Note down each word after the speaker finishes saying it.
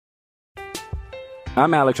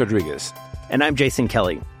I'm Alex Rodriguez. And I'm Jason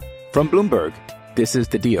Kelly. From Bloomberg, this is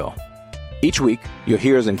The Deal. Each week, you'll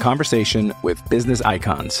hear us in conversation with business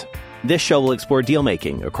icons. This show will explore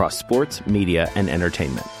deal-making across sports, media, and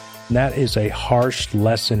entertainment. That is a harsh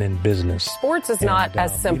lesson in business. Sports is not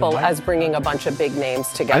as simple as bringing a bunch of big names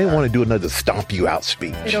together. I didn't want to do another stomp you out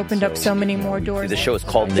speech. It opened up so many more doors. The show is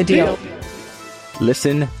called The Deal.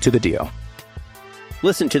 Listen to The Deal.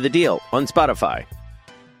 Listen to The Deal on Spotify.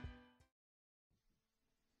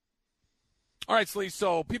 All right, Slee,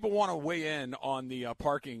 so people want to weigh in on the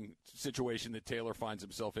parking situation that Taylor finds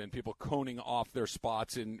himself in, people coning off their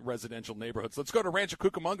spots in residential neighborhoods. Let's go to Rancho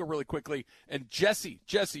Cucamonga really quickly. And Jesse,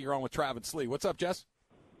 you're on with Trav and Slee. What's up, Jess?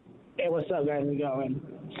 Hey, what's up, guys? How's it going?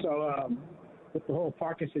 So, with the whole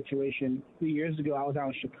parking situation, a few years ago, I was out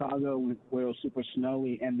in Chicago where it was super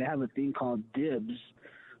snowy, and they have a thing called dibs.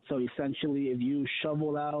 So, essentially, if you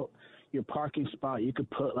shovel out your parking spot, you could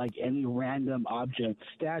put like any random object,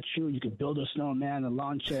 statue, you could build a snowman, a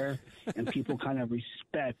lawn chair, and people kind of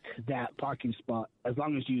respect that parking spot as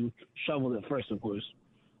long as you shovel it first, of course.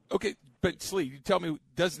 Okay, but Slee, you tell me,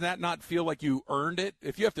 does that not feel like you earned it?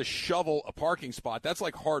 If you have to shovel a parking spot, that's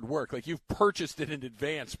like hard work. Like you've purchased it in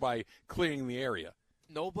advance by clearing the area.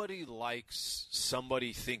 Nobody likes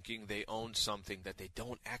somebody thinking they own something that they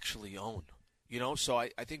don't actually own. You know, so I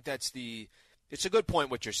think it's a good point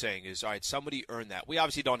what you're saying is, all right, somebody earned that. We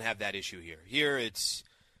obviously don't have that issue here. Here it's,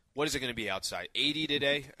 what is it going to be outside? 80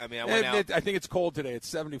 today? I mean, I went out. I think it's cold today. It's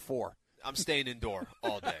 74. I'm staying indoor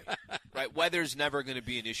all day. Right? Weather's never going to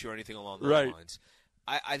be an issue or anything along those lines.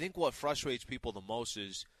 I think what frustrates people the most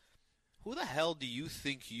is, who the hell do you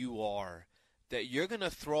think you are that you're going to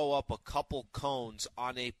throw up a couple cones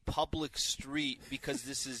on a public street because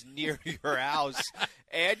this is near your house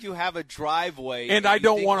and you have a driveway and I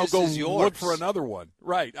don't want to go look for another one.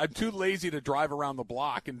 Right. I'm too lazy to drive around the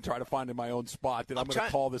block and try to find my own spot that I'm going to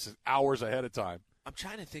call this hours ahead of time. I'm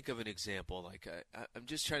trying to think of an example. Like I'm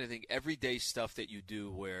just trying to think everyday stuff that you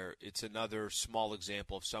do where it's another small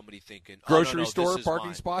example of somebody thinking, grocery store this parking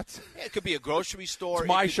mine. spots. Yeah, it could be a grocery store. It's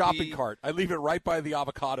my shopping cart. I leave it right by the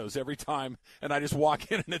avocados every time, and I just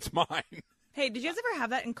walk in and it's mine. Hey, did you guys ever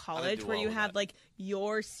have that in college where you had like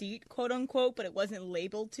your seat, quote unquote, but it wasn't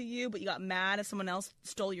labeled to you, but you got mad if someone else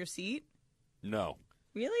stole your seat? No.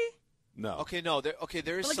 Really? No. Okay, no. There is but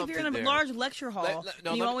like something if you're in a large lecture hall,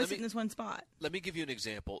 you always sit in this one spot. Let me give you an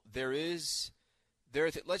example. Let's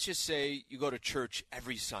just say you go to church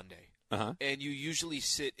every Sunday, and you usually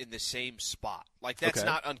sit in the same spot. Like that's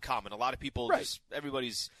not uncommon. A lot of people,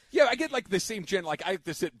 everybody's. Yeah, I get like the same like I have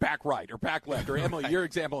to sit back right or back left. Or Emily, your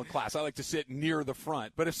example in class, I like to sit near the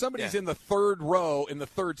front. But if somebody's in the third row in the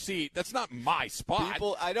third seat, that's not my spot.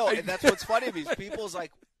 I know, and that's what's funny because people's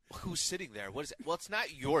like, who's sitting there? What is it? Well, it's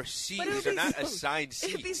not your seat. These are not assigned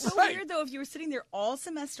seats. It'd be so weird, though, if you were sitting there all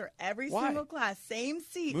semester, every single class, same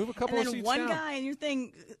seat. Move a couple and of then seats one down. guy and your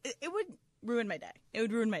thing, it would ruin my day. It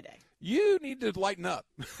would ruin my day. You need to lighten up.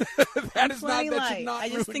 That should not I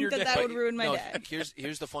just ruin think your day. that would ruin my day.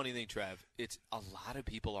 Here's the funny thing, Trav. It's a lot of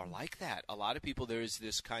people are like that. A lot of people, there is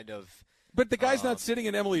this kind of. But the guy's not sitting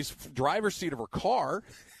in Emily's driver's seat of her car.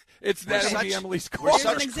 It's Emily's car.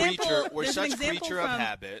 We're such creature of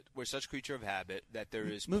habit. We're such creature of habit that there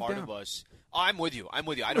is part of us. Oh, I'm with you. I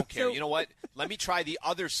don't care. You know what? Let me try the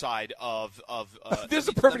other side of. This is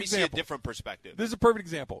a perfect let me example. see a different perspective. This is a perfect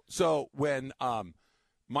example. So when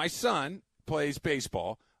my son plays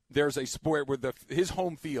baseball, there's a sport where his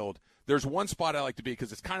home field. There's one spot I like to be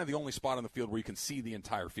because it's kind of the only spot on the field where you can see the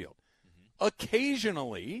entire field. Mm-hmm.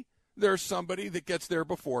 Occasionally, there's somebody that gets there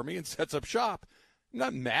before me and sets up shop. I'm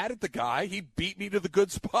not mad at the guy. He beat me to the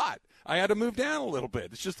good spot. I had to move down a little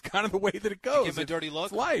bit. It's just kind of the way that it goes. You give him a dirty look?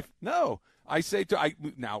 It's life. No. I say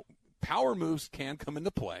now, power moves can come into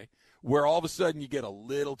play where all of a sudden you get a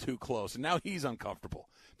little too close. And now he's uncomfortable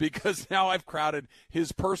because now I've crowded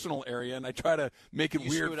his personal area and I try to make it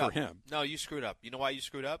weird for him. No, you screwed up. You know why you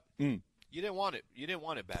screwed up? You didn't want it. You didn't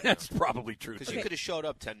want it bad. That's probably true. Because you could have showed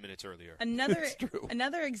up 10 minutes earlier.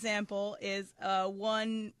 Another example is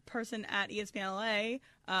one person at ESPN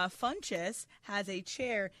LA, Funchess, has a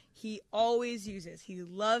chair he always uses. He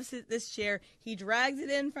loves this chair. He drags it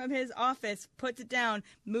in from his office, puts it down,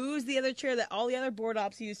 moves the other chair that all the other board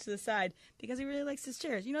ops use to the side because he really likes his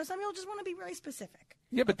chairs. You know, some people just want to be really specific.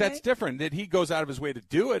 Yeah, but that's different. That he goes out of his way to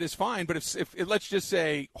do it is fine. But if let's just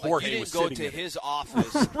say Jorge was sitting you didn't go to his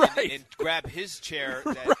office and grab his chair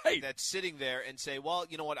that's sitting there and say, well,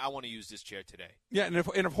 you know what, I want to use this chair today. Yeah, and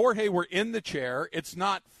if Jorge were in the chair, it's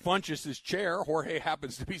not Funchess' chair. Jorge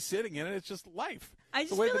happens to be sitting in it. It's just life. I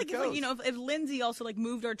just feel like if Lindsay also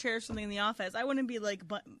Moved our chair or something in the office, I wouldn't be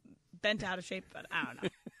bent out of shape. But I don't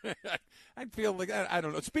know. I feel like I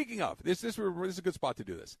don't know. Speaking of this is a good spot to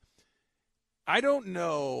do this. I don't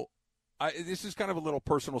know. This is kind of a little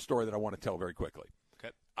personal story that I want to tell very quickly.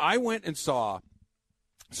 Okay. I went and saw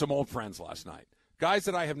some old friends last night, guys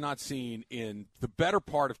that I have not seen in the better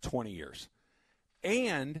part of 20 years,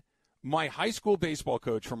 and my high school baseball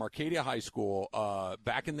coach from Arcadia High School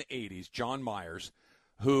back in the 80s, John Myers,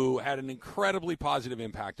 who had an incredibly positive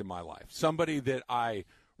impact in my life, somebody that I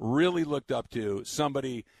really looked up to,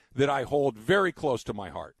 somebody that I hold very close to my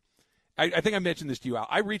heart. I think I mentioned this to you, Al.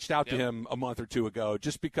 I reached out to him a month or two ago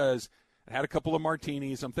just because I had a couple of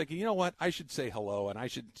martinis. I'm thinking, you know what, I should say hello, and I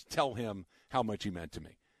should tell him how much he meant to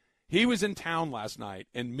me. He was in town last night,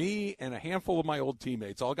 and me and a handful of my old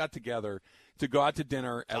teammates all got together to go out to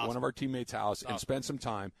dinner at one of our teammates' house and spend some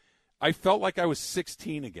time. I felt like I was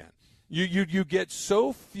 16 again. You get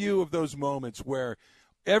so few of those moments where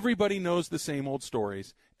everybody knows the same old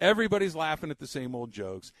stories. Everybody's laughing at the same old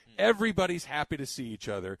jokes. Everybody's happy to see each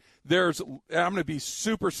other. I'm going to be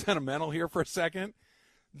super sentimental here for a second.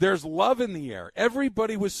 There's love in the air.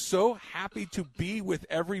 Everybody was so happy to be with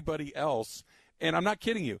everybody else. And I'm not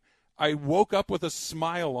kidding you. I woke up with a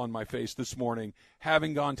smile on my face this morning,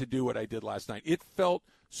 having gone to do what I did last night. It felt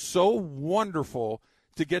so wonderful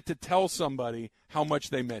to get to tell somebody how much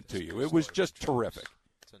they meant to you. It was just terrific.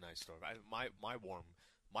 It's a nice story.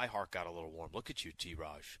 My heart got a little warm. Look at you,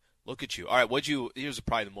 T-Raj. Look at you. All right, here's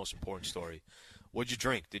probably the most important story. What'd you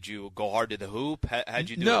drink? Did you go hard to the hoop? How'd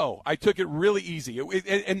you do it? No, I took it really easy.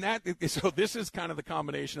 So this is kind of the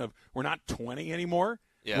combination of we're not 20 anymore.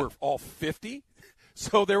 Yeah. We're all 50.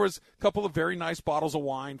 So there was a couple of very nice bottles of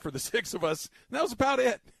wine for the six of us, and that was about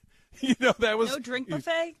it. That was no drink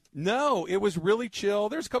buffet? No, it was really chill.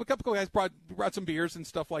 There's a couple of guys brought some beers and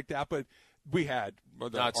stuff like that, but we had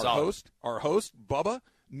our host, Bubba,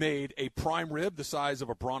 made a prime rib the size of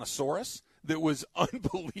a brontosaurus that was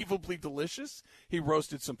unbelievably delicious. He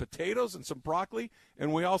roasted some potatoes and some broccoli,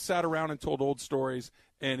 and we all sat around and told old stories,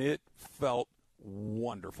 and it felt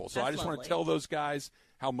wonderful. So I just want to tell those guys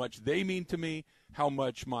how much they mean to me, how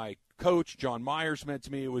much my coach, John Myers, meant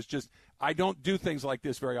to me. It was just, I don't do things like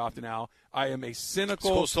this very often, Al. I am a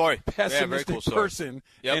cynical, pessimistic person,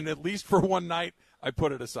 and at least for one night, I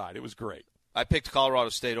put it aside. It was great. I picked Colorado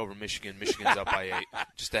State over Michigan. Michigan's up by 8.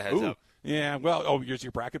 Just a heads up. Yeah, well, is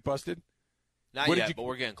your bracket busted? Not yet, but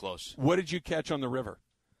we're getting close. What did you catch on the river?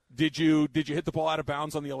 Did you hit the ball out of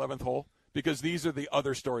bounds on the 11th hole? Because these are the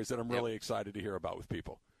other stories that I'm really excited to hear about with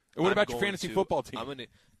people. And what about your fantasy football team?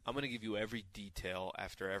 I'm gonna give you every detail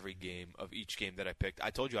after every game of each game that I picked. I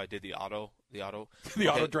told you I did the auto auto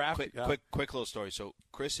draft. Quick little story. So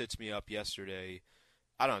Chris hits me up yesterday.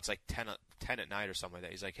 I don't know. It's like 10 at night or something like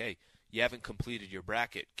that. He's like, "Hey, you haven't completed your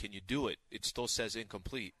bracket. Can you do it? It still says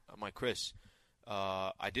incomplete." I'm like, "Chris,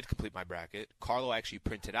 I did complete my bracket. Carlo actually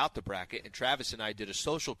printed out the bracket, and Travis and I did a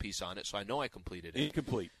social piece on it, so I know I completed it."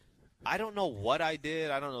 Incomplete. I don't know what I did.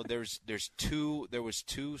 I don't know. There was two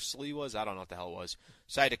Sliwas. I don't know what the hell it was.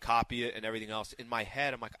 So I had to copy it and everything else. In my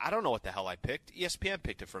head, I'm like, I don't know what the hell I picked. ESPN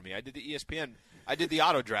picked it for me. I did the ESPN. I did the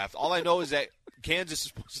auto draft. All I know is that Kansas is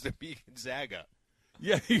supposed to beat Gonzaga.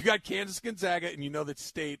 Yeah, you got Kansas Gonzaga, and you know that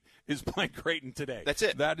State is playing Creighton today. That's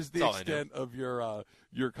it. That is the extent of your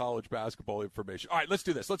college basketball information. All right, let's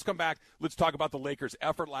do this. Let's come back. Let's talk about the Lakers'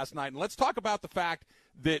 effort last night, and let's talk about the fact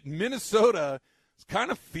that Minnesota is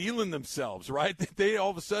kind of feeling themselves, right? They all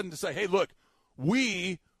of a sudden decide, hey, look,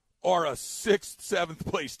 we are a 6th, 7th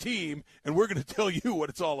place team, and we're going to tell you what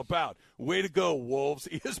it's all about. Way to go, Wolves.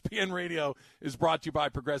 ESPN Radio is brought to you by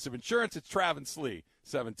Progressive Insurance. It's Travis Lee,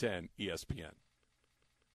 710 ESPN.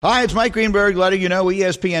 Hi, it's Mike Greenberg letting you know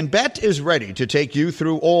ESPN Bet is ready to take you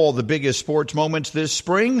through all the biggest sports moments this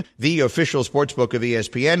spring. The official sportsbook of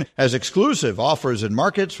ESPN has exclusive offers and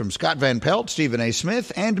markets from Scott Van Pelt, Stephen A.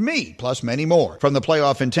 Smith, and me, plus many more. From the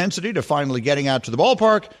playoff intensity to finally getting out to the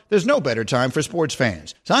ballpark, there's no better time for sports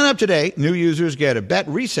fans. Sign up today. New users get a bet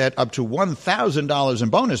reset up to $1,000 in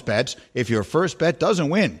bonus bets if your first bet doesn't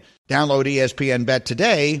win. Download ESPN Bet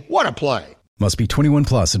today. What a play. Must be 21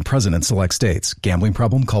 plus and present in select states. Gambling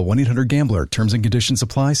problem? Call 1-800-GAMBLER. Terms and conditions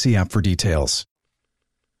apply. See app for details.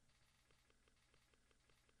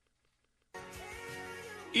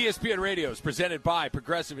 ESPN Radio is presented by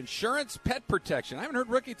Progressive Insurance. Pet protection. I haven't heard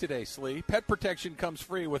rookie today, Slee. Pet protection comes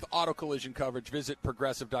free with auto collision coverage. Visit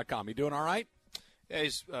Progressive.com. You doing all right? Yeah,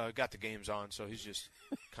 he's got the games on, so he's just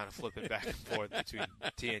kind of flipping back and forth between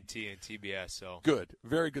TNT and TBS. So good,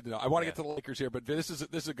 very good to know. I want to get to the Lakers here, but this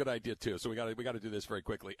is a good idea too. So we got to do this very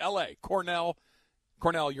quickly. L.A. Cornell,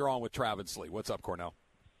 you're on with Travis Lee. What's up, Cornell?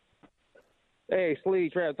 Hey, Slee,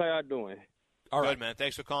 Travis, how y'all doing? All right, good, man.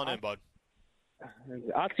 Thanks for calling in, bud.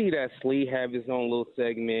 I see that Slee have his own little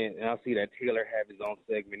segment, and I see that Taylor have his own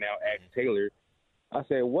segment now. Ask Taylor. I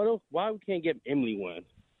said, why we can't get Emily one?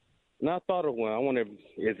 And I thought of one. I wonder if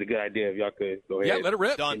it's a good idea if y'all could go ahead. Yeah, let it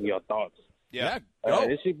rip. Give me your thoughts. Yeah, go.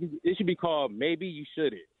 It should be called Maybe You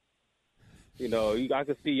Shouldn't. You know, I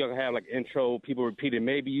could see y'all have like intro, people repeating,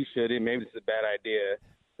 maybe you shouldn't, maybe this is a bad idea.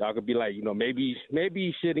 Y'all could be like, you know, maybe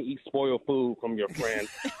you shouldn't eat spoiled food from your friend's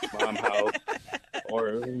mom's house.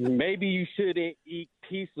 Or maybe you shouldn't eat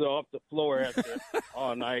pizza off the floor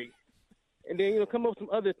all night. And then, you know, come up with some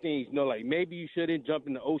other things, you know, like maybe you shouldn't jump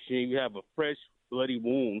in the ocean and you have a fresh, bloody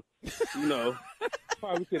wound. You know,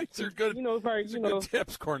 probably could, These are good, you know, probably, you know, good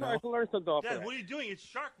tips, Cornell. Probably can learn something off Dad, that. what are you doing? It's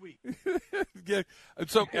Shark Week. Yeah.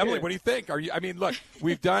 So, Emily, what do you think? I mean, look,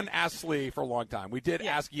 we've done Ask Lee for a long time. We did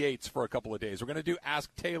Ask Yates for a couple of days. We're going to do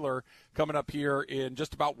Ask Taylor coming up here in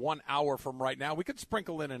just about 1 hour from right now. We could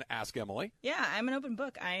sprinkle in an Ask Emily. Yeah, I'm an open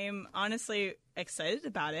book. I am honestly excited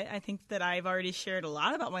about it. I think that I've already shared a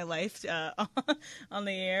lot about my life on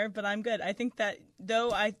the air, but I'm good. I think that,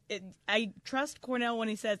 though, I trust Cornell when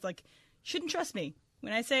he says, like, shouldn't trust me.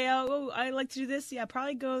 When I say, oh, I like to do this, yeah,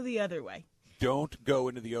 probably go the other way. Don't go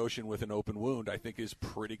into the ocean with an open wound, I think, is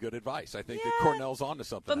pretty good advice. I think that Cornell's onto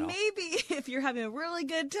something But now. maybe if you're having a really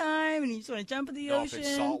good time and you just want to jump in the ocean. If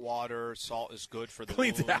it's salt water, salt is good for the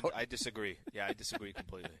Cleans wound. it out. I disagree. Yeah, I disagree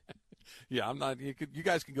completely. Yeah, I'm not. You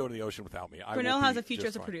guys can go to the ocean without me. Cornell has a future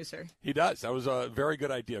as a producer. He does. That was a very good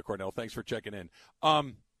idea, Cornell. Thanks for checking in.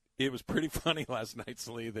 It was pretty funny last night,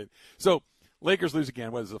 Slee. So Lakers lose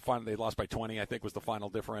again. What is the final? They lost by 20. I think was the final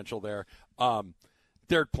differential there.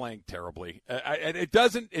 They're playing terribly. And it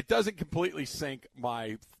doesn't completely sink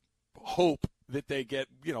my hope that they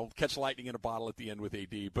catch lightning in a bottle at the end with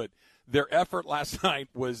AD. But their effort last night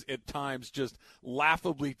was at times just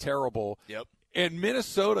laughably terrible. Yep. And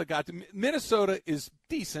Minnesota is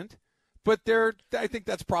decent, but I think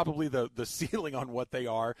that's probably the ceiling on what they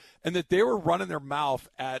are. And that they were running their mouth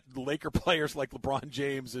at Laker players like LeBron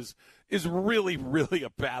James is really, really a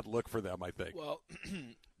bad look for them, I think. Well,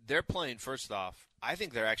 they're playing, first off, I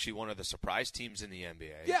think they're actually one of the surprise teams in the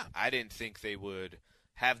NBA. Yeah. I didn't think they would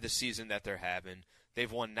have the season that they're having.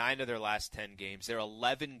 They've won 9 of their last 10 games. They're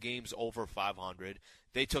 11 games over 500.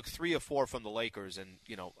 They took 3 of 4 from the Lakers, and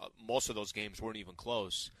most of those games weren't even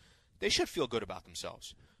close. They should feel good about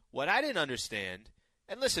themselves. What I didn't understand,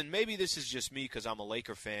 and listen, maybe this is just me because I'm a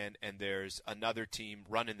Laker fan and there's another team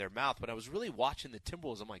running their mouth, but I was really watching the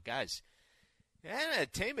Timberwolves. I'm like, guys,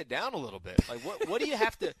 tame it down a little bit. Like, what do you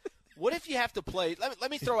have to? What if you have to play?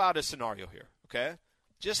 Let me throw out a scenario here, okay?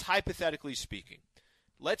 Just hypothetically speaking.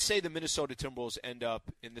 Let's say the Minnesota Timberwolves end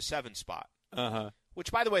up in the 7th spot.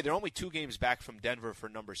 Which, by the way, they're only 2 games back from Denver for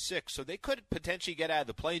number 6, so they could potentially get out of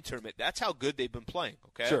the play-in tournament. That's how good they've been playing,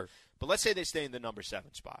 okay? Sure. But let's say they stay in the number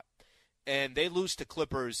 7 spot, and they lose to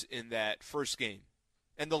Clippers in that first game,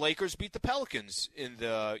 and the Lakers beat the Pelicans in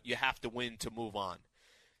the you have to win to move on.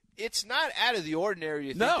 It's not out of the ordinary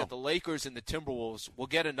to think that the Lakers and the Timberwolves will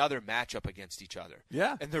get another matchup against each other.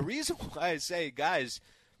 Yeah. And the reason why I say, guys,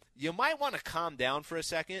 you might want to calm down for a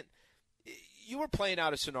second. You were playing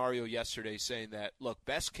out a scenario yesterday saying that, look,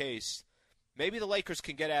 best case, maybe the Lakers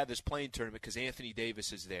can get out of this play-in tournament because Anthony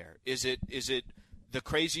Davis is there. Is it the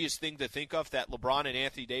craziest thing to think of that LeBron and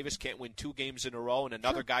Anthony Davis can't win 2 games in a row and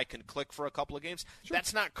another guy can click for a couple of games? Sure.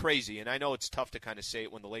 That's not crazy, and I know it's tough to kind of say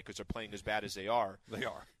it when the Lakers are playing as bad as they are. They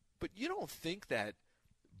are. But you don't think that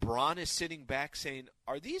Bron is sitting back saying,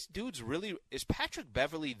 are these dudes really – is Patrick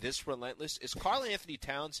Beverley this relentless? Is Karl Anthony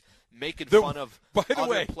Towns making fun of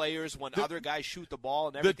other players when other guys shoot the ball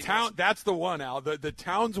and everything else? That's the one, Al. The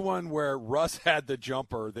Towns one where Russ had the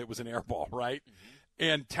jumper that was an air ball, right? Mm-hmm.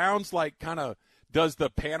 And Towns, like, kind of does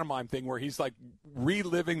the pantomime thing where he's, like,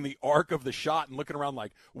 reliving the arc of the shot and looking around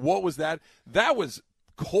like, what was that? That was –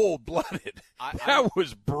 cold-blooded. That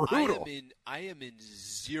was brutal. I am in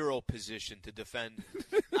zero position to defend.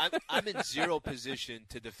 I'm in zero position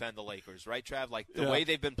to defend the Lakers, right, Trav? Like the way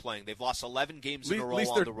they've been playing, they've lost 11 games in a row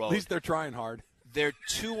on the road. At least they're trying hard. They're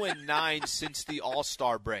 2-9 since the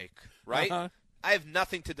All-Star break, right? I have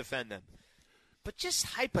nothing to defend them. But just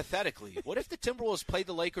hypothetically, what if the Timberwolves played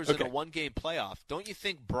the Lakers in a one-game playoff? Don't you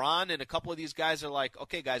think Bron and a couple of these guys are like,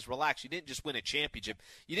 okay, guys, relax. You didn't just win a championship.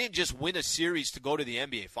 You didn't just win a series to go to the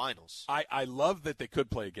NBA Finals. I love that they could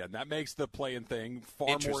play again. That makes the play-in thing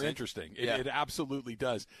far more interesting. It absolutely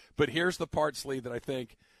does. But here's the part, Slee, that I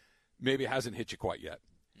think maybe hasn't hit you quite yet.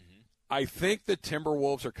 Mm-hmm. I think the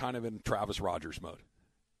Timberwolves are kind of in Travis Rogers mode.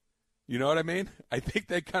 You know what I mean? I think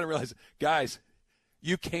they kind of realize, guys,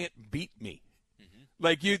 you can't beat me.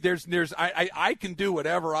 Like I can do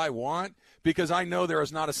whatever I want because I know there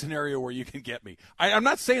is not a scenario where you can get me. I'm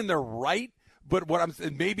not saying they're right, But what I'm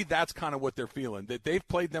saying, maybe that's kind of what they're feeling, that they've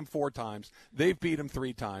played them 4 times. They've beat them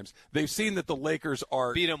 3 times. They've seen that the Lakers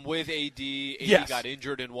are. Beat them with AD. AD yes. got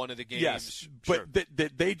injured in one of the games. Yes. Sure. But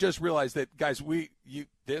that they just realized that, guys,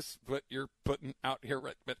 this what you're putting out here,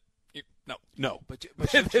 but. No. But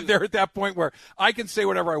they're at that point where I can say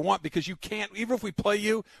whatever I want because you can't. Even if we play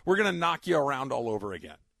you, we're going to knock you around all over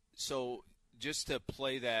again. So just to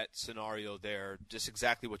play that scenario there, just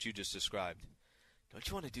exactly what you just described, don't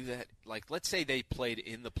you want to do that? Like, let's say they played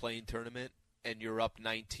in the play-in tournament and you're up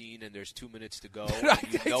 19 and there's 2 minutes to go.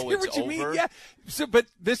 And you know it's over. Mean. Yeah. So, but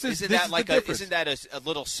isn't that a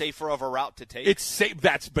little safer of a route to take? It's safe.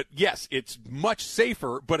 But yes, it's much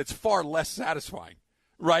safer, but it's far less satisfying.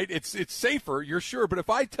 Right? It's safer, you're sure. But if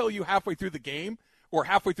I tell you halfway through the game or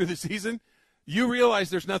halfway through the season, you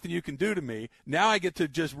realize there's nothing you can do to me. Now I get to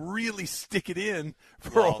just really stick it in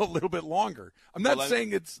for a little bit longer. I'm not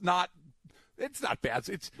saying it's not bad.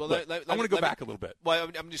 I'm going to go back a little bit.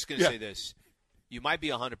 Well, I'm just going to say this. You might be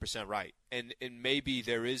 100% right. And maybe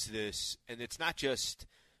there is this, and it's not just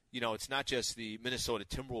the Minnesota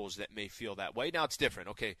Timberwolves that may feel that way. Now it's different.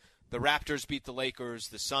 Okay, the Raptors beat the Lakers.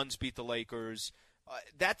 The Suns beat the Lakers.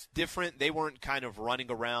 That's different. They weren't kind of running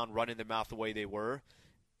around, running their mouth the way they were.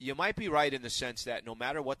 You might be right in the sense that no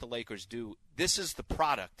matter what the Lakers do, this is the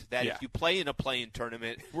product that if you play in a play-in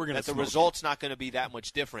tournament, that the result's not going to be that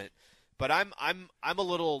much different. But I'm a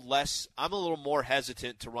little more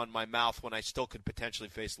hesitant to run my mouth when I still could potentially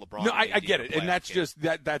face LeBron. No, I get it, and that's just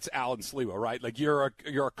that's Alan Sliwa, right? Like you're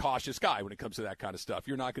a cautious guy when it comes to that kind of stuff.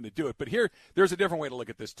 You're not going to do it. But there's a different way to look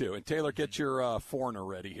at this too. And Taylor, get your foreigner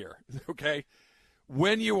ready here, okay?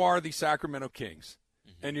 When you are the Sacramento Kings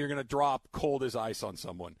and you're going to drop cold as ice on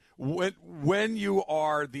someone, when you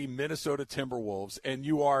are the Minnesota Timberwolves and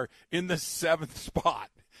you are in the 7th spot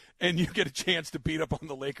and you get a chance to beat up on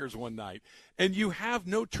the Lakers one night and you have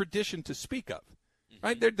no tradition to speak of,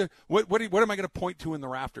 right? What am I going to point to in the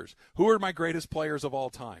rafters? Who are my greatest players of all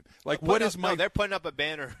time? Like, they're putting up a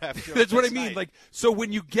banner after. That's what I mean. Like, so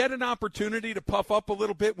when you get an opportunity to puff up a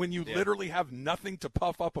little bit, when you literally have nothing to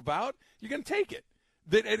puff up about, you're going to take it.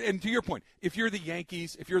 And to your point, if you're the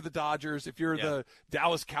Yankees, if you're the Dodgers, if you're the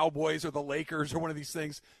Dallas Cowboys or the Lakers or one of these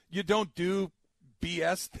things, you don't do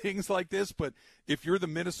BS things like this. But if you're the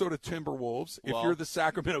Minnesota Timberwolves, if you're the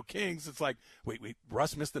Sacramento Kings, it's like, wait,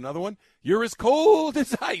 Russ missed another one? You're as cold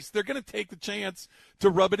as ice. They're going to take the chance to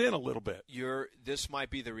rub it in a little bit. This might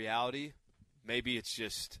be the reality. Maybe it's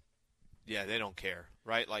just, they don't care,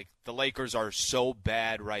 right? Like, the Lakers are so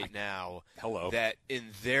bad right now that in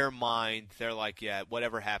their mind, they're like,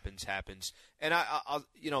 whatever happens, happens. And I'll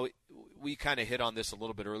we kind of hit on this a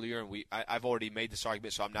little bit earlier, and I've already made this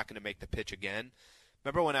argument, so I'm not going to make the pitch again.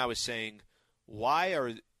 Remember when I was saying,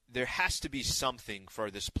 there has to be something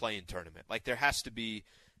for this play-in tournament. Like, there has to be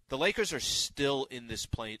 – the Lakers are still in this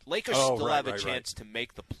play. Lakers have a chance to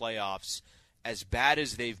make the playoffs. As bad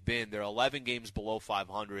as they've been, they're 11 games below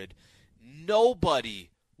 500.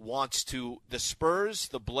 Nobody wants to – the Spurs,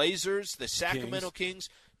 the Blazers, the Sacramento Kings,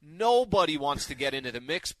 nobody wants to get into the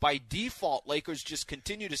mix. By default, Lakers just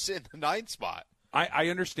continue to sit in the 9th spot. I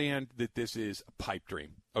understand that this is a pipe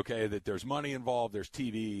dream, okay, that there's money involved, there's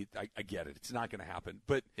TV. I get it. It's not going to happen.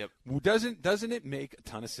 But doesn't it make a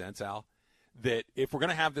ton of sense, Al, that if we're going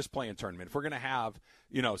to have this play-in tournament, if we're going to have,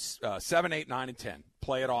 7, 8, 9, and 10,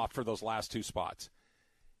 play it off for those last 2 spots,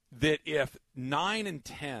 that if 9 and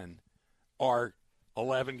 10 are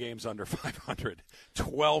 11 games under 500,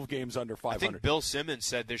 12 games under 500. I think Bill Simmons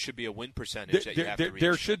said there should be a win percentage that you have to reach.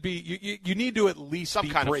 There should be. You need to at least some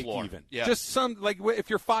be kind break of floor. even. Yeah. Just some, like, if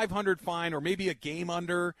you're 500, fine, or maybe a game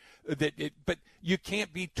under. But you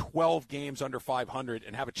can't be 12 games under 500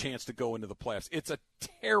 and have a chance to go into the playoffs. It's a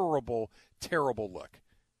terrible, terrible look.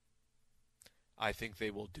 I think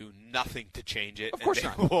they will do nothing to change it. Of course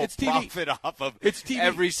and not. Will it's TV. Profit off of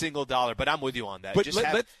every single dollar. But I'm with you on that. But just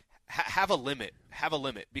have a limit. Have a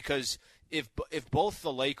limit, because if both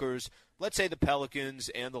the Lakers, let's say the Pelicans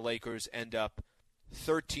and the Lakers end up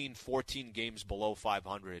 13, 14 games below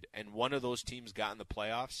 500, and one of those teams got in the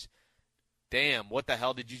playoffs, damn, what the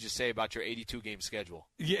hell did you just say about your 82-game schedule?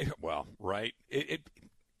 Yeah, well, right.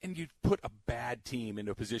 And you put a bad team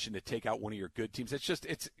into a position to take out one of your good teams.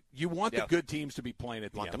 You want the good teams to be playing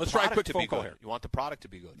at the end. Let's try a quick phone call here. You want the product to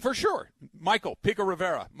be good. For sure. Michael, Pico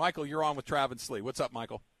Rivera. Michael, you're on with Travis Slee. What's up,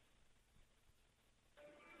 Michael?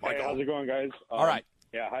 Hey, how's it going, guys? All right.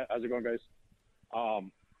 Yeah, how's it going, guys? I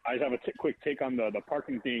just have a quick take on the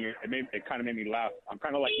parking thing. It kind of made me laugh. I'm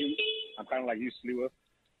kind of like you. Sliwa.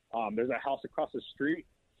 There's a house across the street.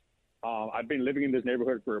 I've been living in this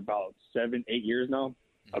neighborhood for about 7-8 years now.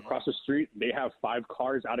 Mm-hmm. Across the street, they have 5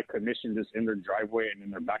 cars out of commission just in their driveway and in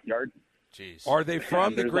their backyard. Jeez. Are they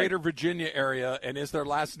from the There's greater Virginia area, and is their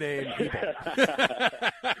last name people?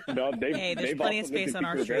 No, Hey, there's they've plenty also of space lived in on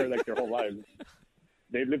our Pico Rivera, street. like their whole lives.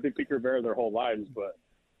 They've lived in Pico Rivera their whole lives, but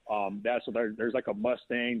so there's like a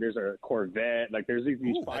Mustang, there's a Corvette, like there's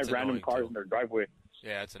these five random cars in their driveway.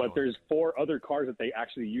 Yeah, it's But there's 4 other cars that they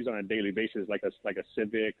actually use on a daily basis, like a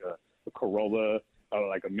Civic, a Corolla,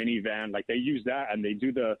 like a minivan. Like they use that, and they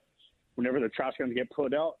do whenever the trash cans get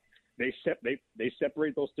pulled out, they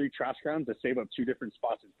separate those 3 trash cans to save up 2 different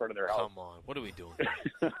spots in front of their house. Come on, what are we doing?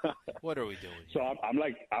 What are we doing? So I'm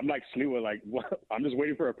like Sliwa, like I'm just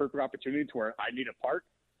waiting for a perfect opportunity to where I need to park.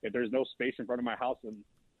 If there's no space in front of my house and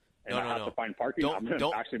I have to find parking, I'm going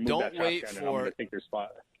to actually move that trash can and I'm going to take their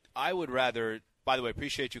spot. I would rather. By the way,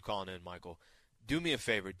 appreciate you calling in, Michael. Do me a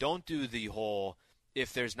favor. Don't do the whole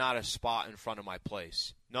if there's not a spot in front of my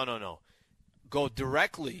place. No. Go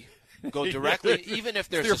directly. Even if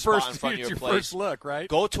there's a spot in front of your place. First look, right?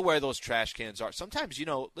 Go to where those trash cans are. Sometimes,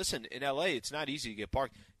 listen, in L.A., it's not easy to get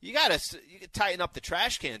parked. You got to tighten up the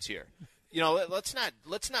trash cans here. Let's not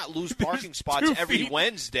lose parking spots every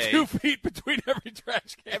Wednesday. 2 feet between every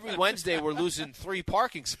trash can. Every Wednesday, we're losing 3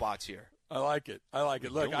 parking spots here. I like it.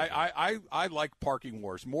 Look, I like parking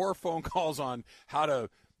wars. More phone calls on how to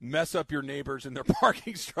mess up your neighbors and their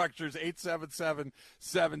parking structures.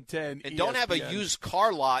 877-710. And don't have a used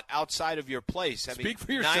car lot outside of your place. Speak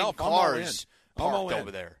for yourself. 9 cars parked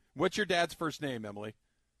over there. What's your dad's first name, Emily?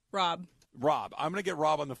 Rob. I'm going to get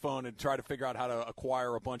Rob on the phone and try to figure out how to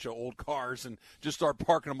acquire a bunch of old cars and just start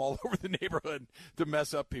parking them all over the neighborhood to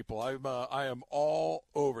mess up people. I am all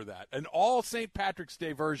over that. An all St. Patrick's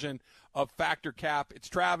Day version of Factor Cap. It's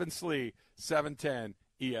Travis Lee, 710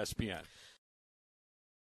 ESPN.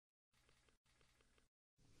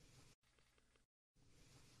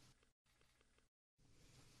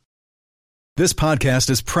 This podcast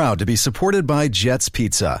is proud to be supported by Jets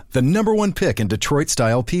Pizza, the #1 pick in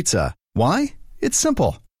Detroit-style pizza. Why? It's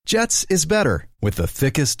simple. Jets is better. With the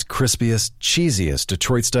thickest, crispiest, cheesiest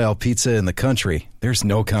Detroit-style pizza in the country, there's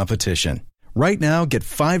no competition. Right now, get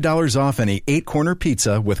 $5 off any 8-corner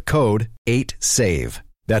pizza with code 8SAVE.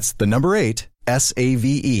 That's the number 8,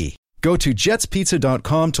 SAVE. Go to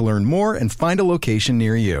jetspizza.com to learn more and find a location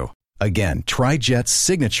near you. Again, try Jet's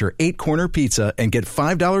signature 8-corner pizza and get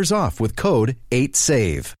 $5 off with code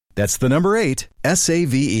 8SAVE. That's the number 8,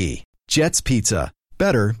 SAVE. Jet's Pizza.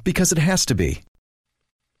 Better because it has to be.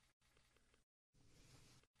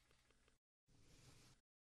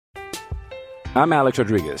 I'm Alex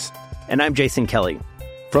Rodriguez. And I'm Jason Kelly.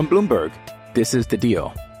 From Bloomberg, this is The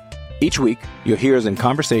Deal. Each week, you'll hear us in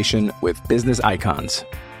conversation with business icons.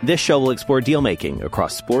 This show will explore deal-making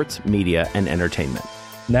across sports, media, and entertainment.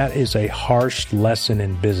 That is a harsh lesson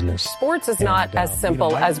in business. Sports is not as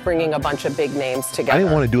simple as bringing a bunch of big names together. I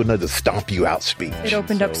didn't want to do another stomp you out speech. It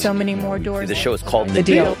opened up so many more doors. The show is called The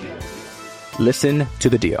Deal. Listen to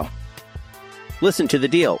The Deal. Listen to The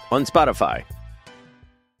Deal on Spotify.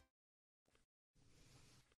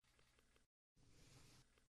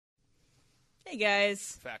 Hey,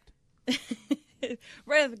 guys. Fact.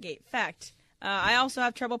 Right out of the gate. Fact. I also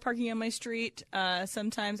have trouble parking on my street.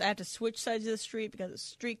 Sometimes I have to switch sides of the street because of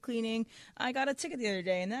street cleaning. I got a ticket the other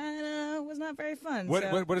day, and that was not very fun.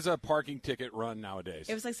 What does a parking ticket run nowadays?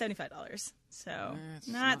 It was like $75. So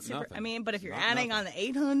not super. Nothing. I mean, but if you're adding on the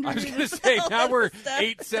 800, I was going to say now we're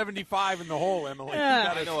 $875 in the hole, Emily. Yeah. You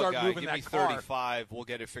got to I know start a guy. moving Give me that car. 35. We'll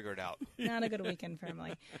get it figured out. Not a good weekend for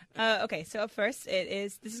Emily. Okay, so up first,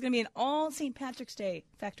 this is going to be an all St. Patrick's Day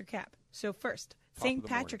Factor Cap. So first, St.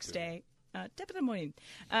 Patrick's Day. Tip of the morning.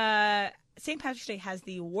 St. Patrick's Day has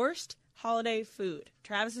the worst holiday food.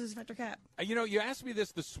 Travis's Factor Cap. You asked me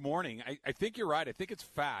this morning. I think you're right. I think it's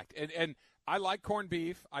fact. And I like corned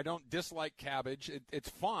beef. I don't dislike cabbage. It's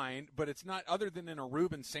fine, but it's not, other than in a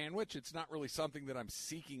Reuben sandwich, it's not really something that I'm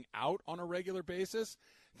seeking out on a regular basis.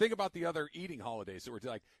 Think about the other eating holidays that were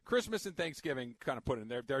like Christmas and Thanksgiving kind of put in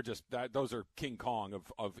there. They're just, those are King Kong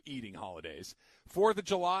of eating holidays. 4th of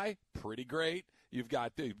July, pretty great. You've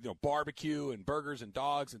got barbecue and burgers and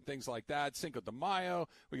dogs and things like that. Cinco de Mayo,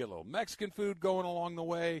 we get a little Mexican food going along the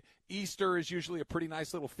way. Easter is usually a pretty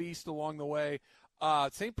nice little feast along the way.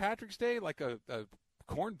 St. Patrick's Day, like a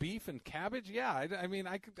corned beef and cabbage, yeah. I mean,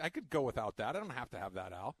 I could go without that. I don't have to have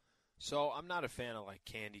that, Al. So I'm not a fan of like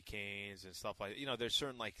candy canes and stuff like that. There's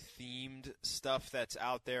certain like themed stuff that's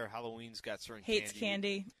out there. Halloween's got certain Hates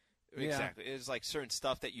candy. Exactly. Yeah. It's like certain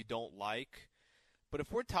stuff that you don't like. But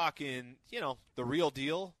if we're talking, the real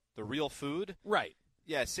deal, the real food. Right.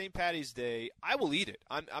 Yeah, St. Patty's Day, I will eat it.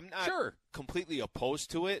 I'm not completely opposed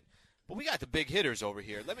to it, but we got the big hitters over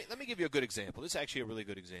here. Let me give you a good example. This is actually a really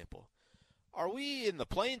good example. are we in the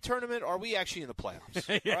play-in tournament, or are we actually in the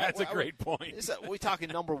playoffs? Yeah, right? that's a great point. Are we talking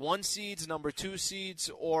number 1 seeds, number 2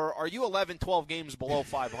 seeds, or are you 11, 12 games below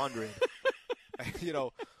 500? You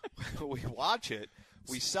know, we watch it,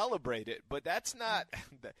 we celebrate it, but that's not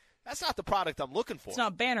the product I'm looking for. It's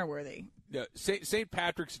not banner worthy. Yeah, St.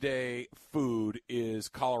 Patrick's Day food is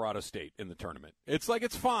Colorado State in the tournament. It's like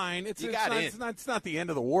it's fine. It's not the end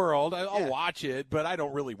of the world. I'll watch it, but I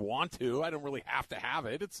don't really want to. I don't really have to have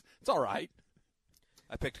it. It's all right.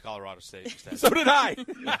 I picked Colorado State. So did I.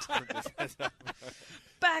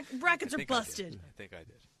 Brackets are busted. I think I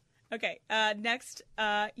did. Okay, next,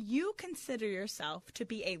 you consider yourself to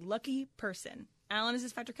be a lucky person. Alan, is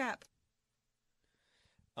this fact or cap?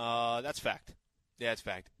 That's fact. Yeah, it's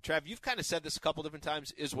fact. Trav, you've kind of said this a couple different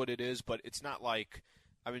times, is what it is, but it's not like,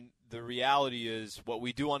 the reality is what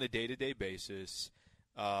we do on a day-to-day basis,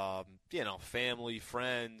 family,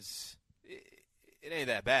 friends, it ain't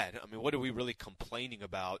that bad. What are we really complaining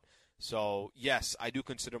about? So, yes, I do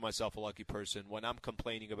consider myself a lucky person. When I'm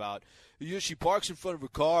complaining about, she parks in front of her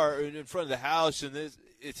car and in front of the house, and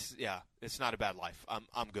it's not a bad life.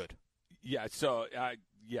 I'm good. Yeah, so,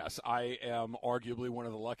 yes, I am arguably one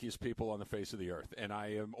of the luckiest people on the face of the earth, and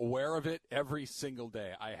I am aware of it every single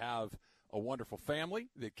day. I have a wonderful family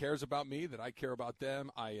that cares about me, that I care about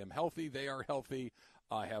them. I am healthy. They are healthy.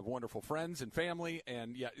 I have wonderful friends and family,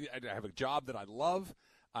 and I have a job that I love.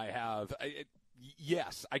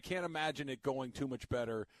 Yes, I can't imagine it going too much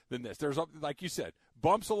better than this. There's, like you said,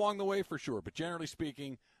 bumps along the way for sure, but generally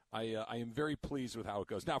speaking, I am very pleased with how it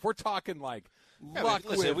goes. Now, if we're talking like luck,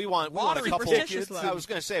 we want a couple. I was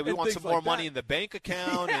going to say we want some more money in the bank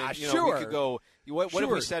account. Yeah, and, sure. We could go. What have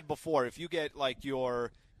we said before? If you get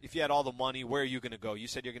if you had all the money, where are you going to go? You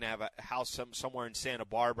said you're going to have a house somewhere in Santa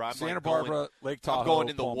Barbara. Barbara, Lake Tahoe. I'm going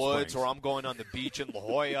in the Palm woods, Springs. or I'm going on the beach in La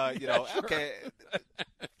Jolla. Okay.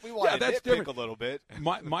 We want to nitpick a little bit.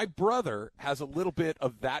 My brother has a little bit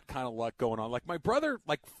of that kind of luck going on. Like my brother,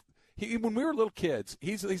 when we were little kids,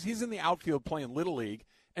 he's in the outfield playing Little League,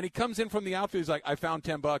 and he comes in from the outfield. He's like, I found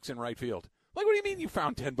 $10 in right field. Like, what do you mean you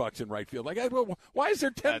found $10 in right field? Like, why is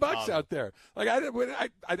there $10 out there? Like,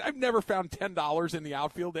 I've never found $10 in the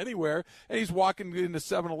outfield anywhere. And he's walking into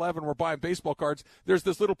 7-Eleven. We're buying baseball cards. There's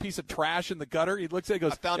this little piece of trash in the gutter. He looks at it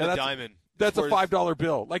and goes, I found a diamond. That's a $5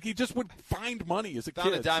 bill. Like, he just would find money as a kid.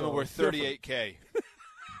 Found a diamond worth $38K.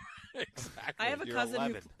 Exactly. I have a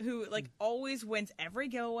cousin who always wins every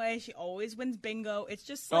giveaway. She always wins bingo. It's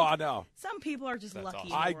just I know. Some people are just lucky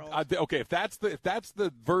awesome. in the world. Okay, if that's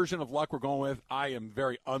the version of luck we're going with, I am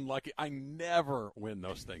very unlucky. I never win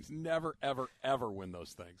those things. Never, ever, ever win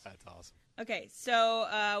those things. That's awesome. Okay,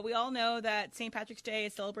 so we all know that St. Patrick's Day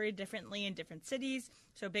is celebrated differently in different cities.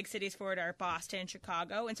 So big cities for it are Boston and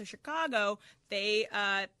Chicago. And so Chicago, they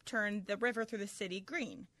turned the river through the city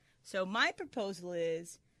green. So my proposal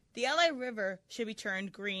is the LA River should be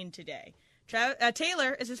turned green today.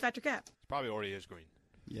 Taylor, is this fact or cap? It probably already is green.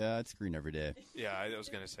 Yeah, it's green every day. Yeah, I was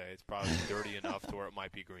going to say it's probably dirty enough to where it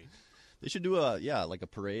might be green. They should do like a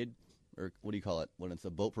parade, or what do you call it, when it's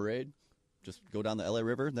a boat parade? Just go down the LA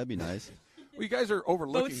River. That'd be nice. Well, you guys are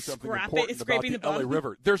overlooking something important about the bottom. LA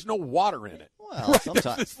River. There's no water in it. Well,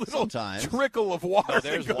 sometimes. Trickle of water. No,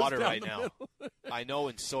 there's water down right the now. I know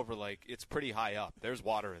in Silver Lake, it's pretty high up. There's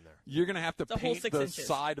water in there. You're going to have to paint the 6 inches.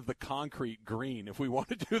 side of the concrete green if we want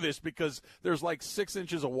to do this, because there's like 6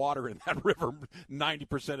 inches of water in that river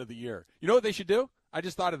 90% of the year. You know what they should do? I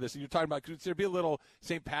just thought of this. You're talking about, could there be a little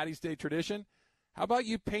St. Patty's Day tradition? How about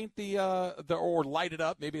you paint or light it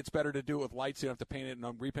up? Maybe it's better to do it with lights. So you don't have to paint it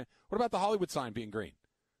and repaint. What about the Hollywood sign being green?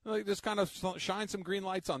 Like, just kind of shine some green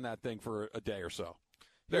lights on that thing for a day or so.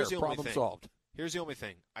 Problem solved. Here's the only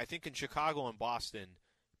thing. I think in Chicago and Boston,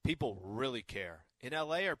 people really care. In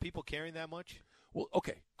L.A., are people caring that much? Well,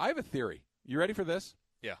 okay. I have a theory. You ready for this?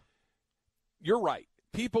 Yeah. You're right.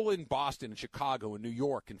 People in Boston and Chicago and New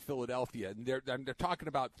York and Philadelphia, and they're talking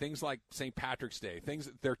about things like St. Patrick's Day,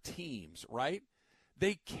 their teams, right?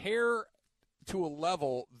 They care to a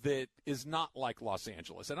level that is not like Los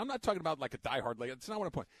Angeles. And I'm not talking about like a diehard, like, it's not what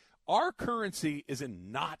I'm pointing. Our currency is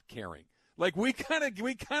in not caring. Like, we kind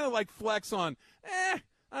of like flex on,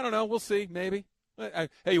 I don't know, we'll see, maybe. Hey,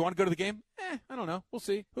 you want to go to the game? I don't know, we'll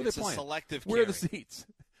see. Who it's they playing? Selective Where are caring. the seats?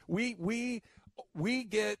 We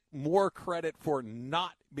get more credit for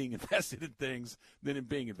not being invested in things than in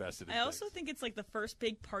being invested in things. I also think it's like the first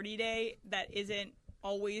big party day that isn't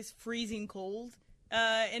always freezing cold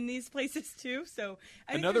in these places too. So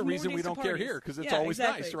I think another reason we don't care here, because it's always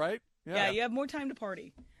nice, right? Yeah, you have more time to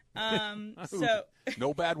party. So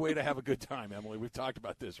no bad way to have a good time, Emily. We've talked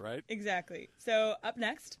about this, right? Exactly. So up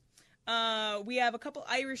next, we have a couple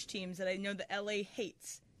Irish teams that I know that LA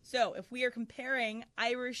hates. So if we are comparing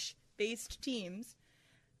Irish-based teams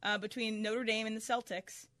between Notre Dame and the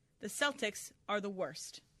Celtics are the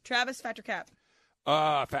worst. Travis, fact or cap?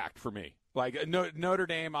 Fact for me. Like Notre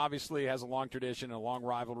Dame obviously has a long tradition, a long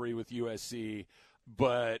rivalry with USC,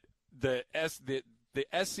 but the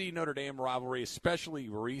SC Notre Dame rivalry, especially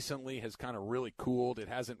recently, has kind of really cooled. It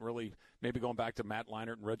hasn't really, maybe going back to Matt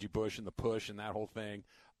Leinart and Reggie Bush and the push and that whole thing.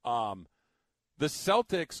 The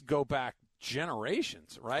Celtics go back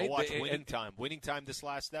generations, right? Watch Winning Time. Winning Time this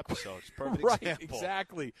last episode. It's a perfect right, example.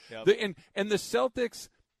 Exactly. Yep. And the Celtics,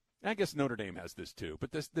 I guess Notre Dame has this too,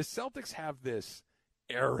 but the Celtics have this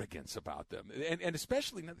arrogance about them. And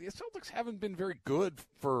especially, the Celtics haven't been very good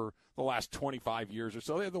for the last 25 years or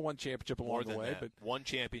so. They have the one championship along the way. But one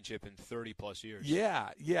championship in 30-plus years. Yeah.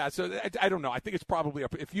 So I don't know. I think it's probably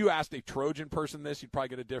 – if you asked a Trojan person this, you'd probably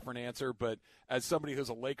get a different answer. But as somebody who's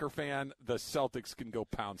a Laker fan, the Celtics can go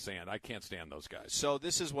pound sand. I can't stand those guys. So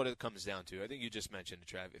this is what it comes down to. I think you just mentioned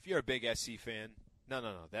it, Trav. If you're a big SC fan, no.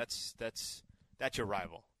 That's your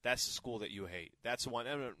rival. That's the school that you hate. That's the one.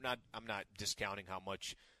 I'm not discounting how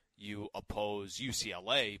much you oppose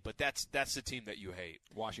UCLA, but that's the team that you hate.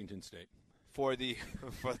 Washington State. For the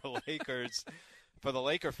Lakers, for the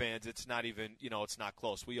Laker fans, it's not even, it's not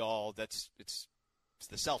close. It's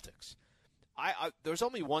the Celtics. There's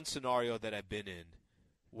only one scenario that I've been in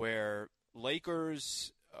where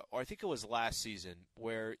Lakers, or I think it was last season,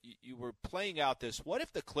 where you were playing out this, what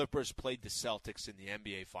if the Clippers played the Celtics in the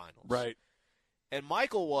NBA Finals? Right. And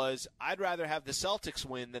Michael was, I'd rather have the Celtics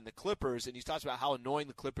win than the Clippers, and he talks about how annoying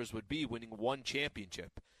the Clippers would be winning one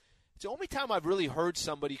championship. It's the only time I've really heard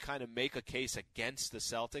somebody kind of make a case against the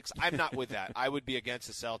Celtics. I'm not with that. I would be against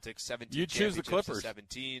the Celtics. 17 you choose the Clippers. To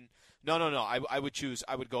 17. No. I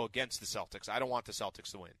would go against the Celtics. I don't want the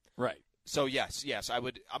Celtics to win. Right. So yes,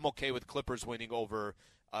 I'm okay with Clippers winning over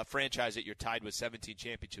a franchise that you're tied with 17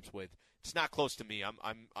 championships with. It's not close to me.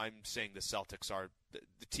 I'm saying the Celtics are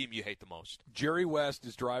the team you hate the most. Jerry West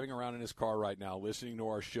is driving around in his car right now listening to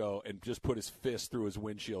our show and just put his fist through his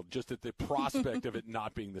windshield just at the prospect of it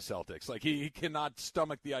not being the Celtics. Like he cannot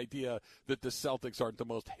stomach the idea that the Celtics aren't the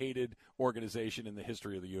most hated organization in the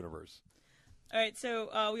history of the universe. All right,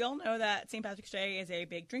 so we all know that St. Patrick's Day is a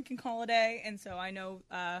big drinking holiday, and so I know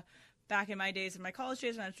back in my days, in my college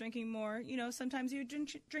days when I was drinking more, sometimes you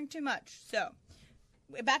drink too much. So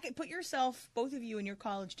put yourself, both of you, in your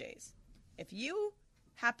college days. If you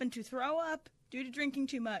happen to throw up due to drinking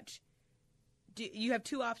too much, you have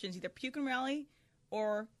two options: either puke and rally,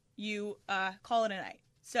 or you call it a night.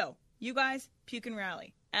 So you guys, puke and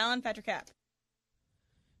rally. Alan, Patrick Cap.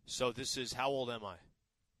 So this is, how old am I?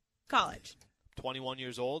 College. 21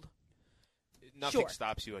 years old? Nothing Sure.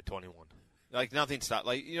 stops you at 21. Like, nothing stops.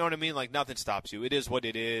 Like, you know what I mean? Like, nothing stops you. It is what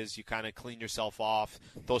it is. You kind of clean yourself off,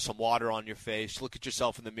 throw some water on your face, look at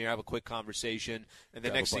yourself in the mirror, have a quick conversation, and the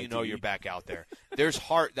next thing you know, you're back out there. There's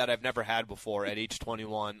heart that I've never had before at age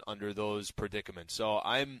 21 under those predicaments. So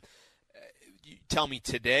you tell me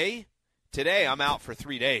today I'm out for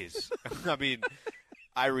 3 days. I mean,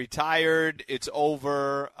 I retired. It's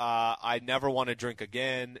over. I never want to drink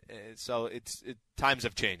again. So times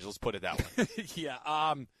have changed. Let's put it that way. Yeah.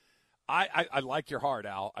 I like your heart,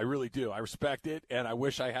 Al. I really do. I respect it, and I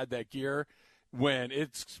wish I had that gear. When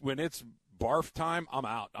it's barf time, I'm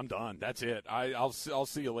out. I'm done. That's it. I'll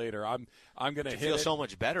see you later. I'm gonna hit feel it. So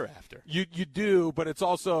much better after. You do, but it's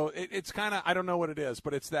also it's kind of, I don't know what it is,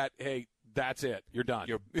 but it's that, hey, that's it. You're done.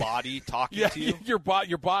 Your body talking to you. Your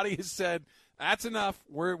body has said, that's enough.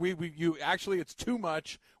 It's too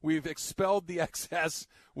much. We've expelled the excess.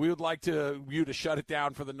 We would like you to shut it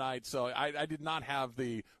down for the night. So I did not have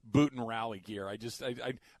the boot and rally gear.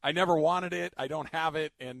 I never wanted it. I don't have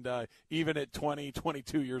it. And even at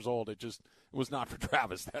 22 years old, it was not for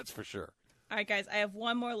Travis. That's for sure. All right, guys, I have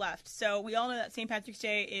one more left. So we all know that St. Patrick's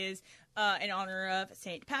Day is in honor of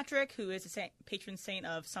St. Patrick, who is a patron saint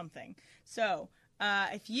of something. So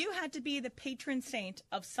if you had to be the patron saint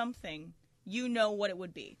of something, you know what it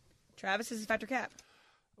would be. Travis, this is Factor Cap.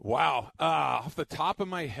 Wow. Off the top of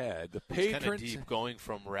my head, the patron... It's kind of deep, going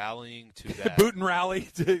from rallying to that. Boot and rally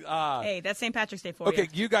to... Hey, that's St. Patrick's Day for you. Okay,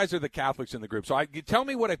 you guys are the Catholics in the group, so tell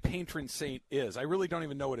me what a patron saint is. I really don't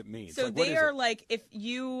even know what it means. So they are like,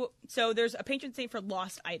 so there's a patron saint for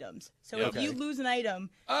lost items. So if you lose an item,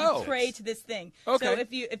 you pray to this thing. Okay. So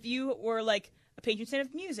if you were like a patron saint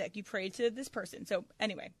of music, you pray to this person. So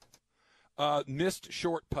anyway. Missed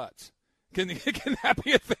short putts. Can that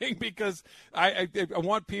be a thing? Because I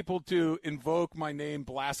want people to invoke my name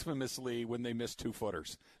blasphemously when they miss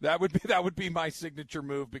 2-footers. That would be my signature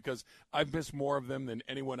move, because I've missed more of them than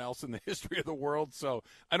anyone else in the history of the world. So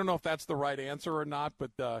I don't know if that's the right answer or not,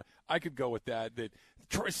 but I could go with that. That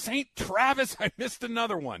St. Travis, I missed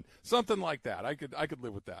another one, something like that. I could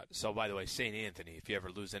live with that. So by the way, St. Anthony, if you ever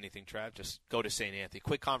lose anything, Trav, just go to St. Anthony.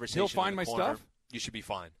 Quick conversation. He'll find my corner. stuff. You should be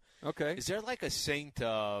fine. Okay. Is there like a saint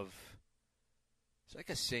of? It's like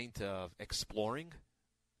a saint of exploring,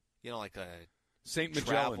 like a Saint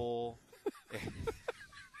travel.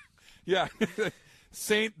 Yeah,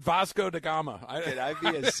 Saint Vasco da Gama. Can I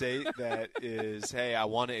be a saint that is, hey, I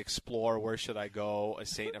want to explore. Where should I go? A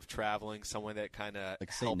saint of traveling, someone that kind of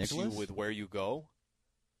like Saint helps Nicholas? you with where you go.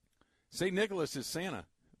 Saint Nicholas is Santa.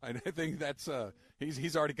 I think that's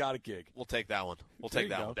he's already got a gig. We'll take that one. We'll take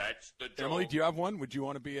that one. That's the joke. Emily, do you have one? Would you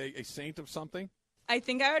want to be a saint of something? I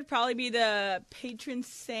think I would probably be the patron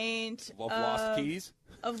saint of lost keys.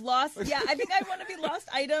 Of lost, yeah. I think I want to be lost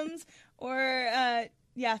items, or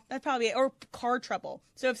yeah, that's probably it. Or car trouble.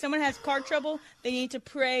 So if someone has car trouble, they need to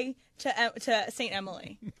pray to Saint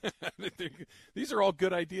Emily. These are all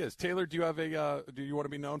good ideas. Taylor, do you have do you want to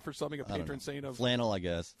be known for something? A patron saint of flannel, I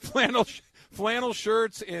guess. Flannel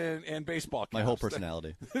shirts and baseball caps. My whole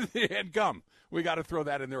personality. And gum. We got to throw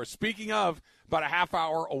that in there. Speaking of, about a half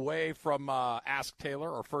hour away from Ask Taylor,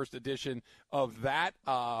 our first edition of that.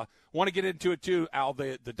 Want to get into it too, Al.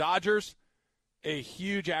 The Dodgers, a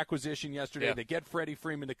huge acquisition yesterday. Yeah. They get Freddie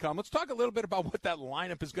Freeman to come. Let's talk a little bit about what that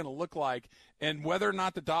lineup is going to look like and whether or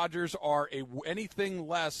not the Dodgers are anything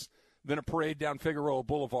less than a parade down Figueroa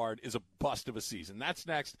Boulevard is a bust of a season. That's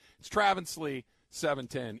next. It's Travis Lee,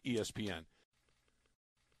 710 ESPN.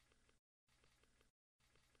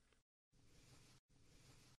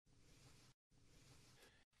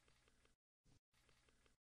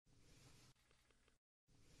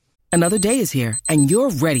 Another day is here, and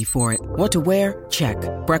you're ready for it. What to wear? Check.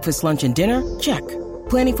 Breakfast, lunch, and dinner? Check.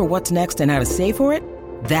 Planning for what's next and how to save for it?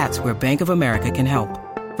 That's where Bank of America can help.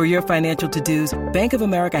 For your financial to-dos, Bank of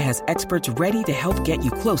America has experts ready to help get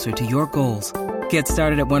you closer to your goals. Get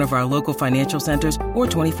started at one of our local financial centers or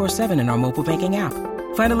 24/7 in our mobile banking app.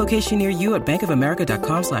 Find a location near you at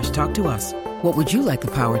bankofamerica.com/talktous. What would you like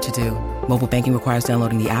the power to do? Mobile banking requires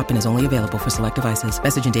downloading the app and is only available for select devices.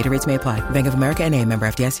 Message and data rates may apply. Bank of America N.A., member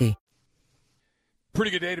FDIC.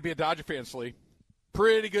 Pretty good day to be a Dodger fan, Slee.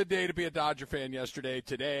 Pretty good day to be a Dodger fan yesterday,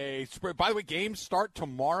 today. By the way, games start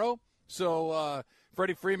tomorrow. So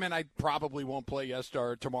Freddie Freeman, I probably won't play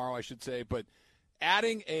tomorrow, I should say. But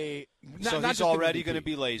adding so he's already going to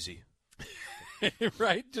be lazy.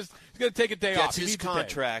 Right? Just he's going to take a day off. Gets his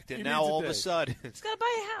contract, and now all of a sudden. He's got to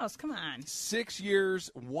buy a house. Come on. 6 years,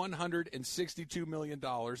 $162 million.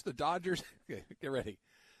 The Dodgers, get ready.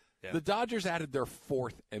 Yeah. The Dodgers added their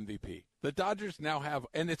fourth MVP. The Dodgers now have,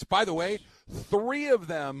 and it's, by the way, 3 of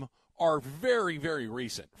them are very, very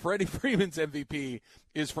recent. Freddie Freeman's MVP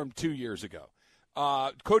is from 2 years ago.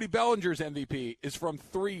 Cody Bellinger's MVP is from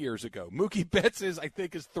 3 years ago. Mookie Betts' I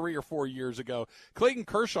think is 3 or 4 years ago. Clayton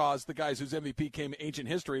Kershaw's the guys whose MVP came ancient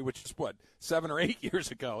history, which is 7 or 8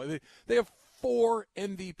 years ago. They have 4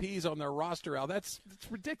 MVPs on their roster, Al. That's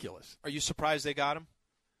ridiculous. Are you surprised they got him?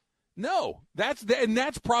 No, that's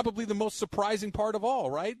probably the most surprising part of all,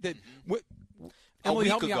 right? That Emily,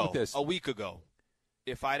 help me out with this. A week ago,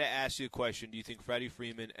 if I'd have asked you a question, do you think Freddie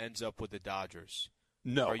Freeman ends up with the Dodgers?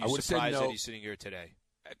 No, Are you I would have said surprised no. that he's sitting here today?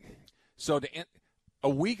 So a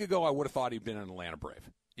week ago, I would have thought he'd been an Atlanta Brave.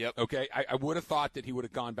 Yep. Okay, I would have thought that he would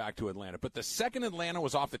have gone back to Atlanta. But the second Atlanta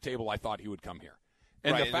was off the table, I thought he would come here.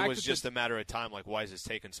 And right, the fact it was just a matter of time. Like, why is this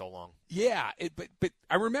taking so long? Yeah, but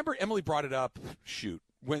I remember Emily brought it up.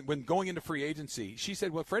 When going into free agency, she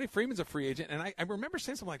said, well, Freddie Freeman's a free agent. And I remember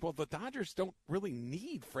saying something like, well, the Dodgers don't really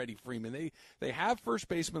need Freddie Freeman. They have first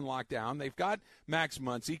baseman locked down. They've got Max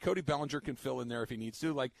Muncy. Cody Bellinger can fill in there if he needs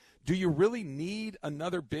to. Like, do you really need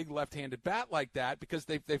another big left-handed bat like that? Because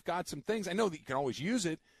they've got some things. I know that you can always use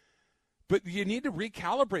it, but you need to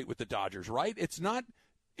recalibrate with the Dodgers, right? It's not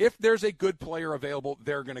if there's a good player available,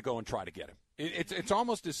 they're going to go and try to get him. It's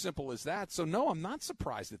almost as simple as that. So, no, I'm not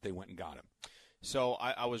surprised that they went and got him. So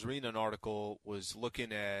I was reading an article, was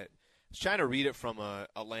trying to read it from a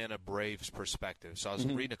Atlanta Braves perspective. So I was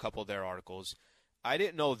reading a couple of their articles. I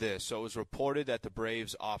didn't know this. So it was reported that the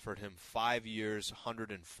Braves offered him 5 years,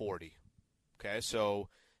 $140. Okay, so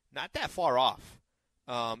not that far off.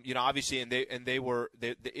 Obviously, and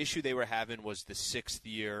the issue they were having was the 6th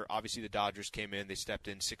year. Obviously, the Dodgers came in, they stepped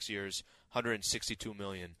in 6 years, $162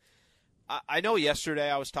 million. I know yesterday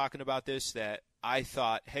I was talking about this, that I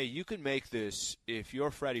thought, hey, you can make this if you're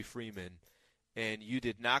Freddie Freeman and you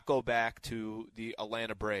did not go back to the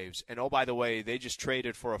Atlanta Braves, and oh, by the way, they just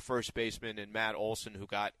traded for a first baseman in Matt Olson, who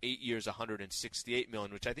got 8 years, $168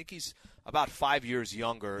 million, which I think he's about 5 years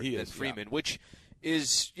younger than Freeman, which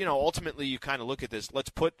is, ultimately you kind of look at this.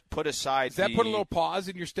 Let's put aside. Does that put a little pause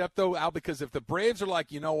in your step, though, Al? Because if the Braves are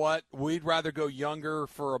like, you know what, we'd rather go younger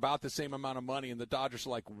for about the same amount of money, and the Dodgers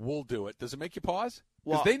are like, we'll do it, does it make you pause?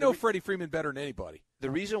 Because they know Freddie Freeman better than anybody. The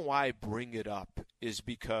reason why I bring it up is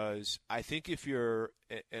because I think if you're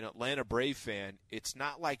an Atlanta Brave fan, it's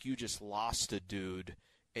not like you just lost a dude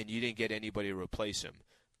and you didn't get anybody to replace him.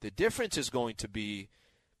 The difference is going to be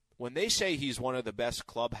when they say he's one of the best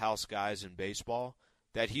clubhouse guys in baseball,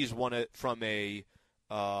 that he's from a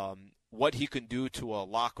what he can do to a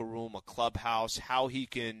locker room, a clubhouse, how he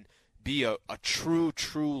can be a true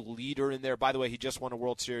leader in there. By the way, he just won a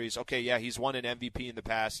World Series. Okay, yeah, he's won an MVP in the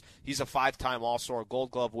past. He's a 5-time All-Star, Gold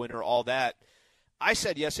Glove winner, all that. I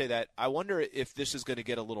said yesterday that I wonder if this is going to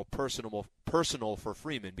get a little personal for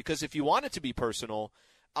Freeman, because if you want it to be personal,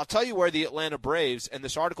 I'll tell you where the Atlanta Braves, and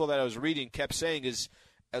this article that I was reading kept saying is,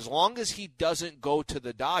 as long as he doesn't go to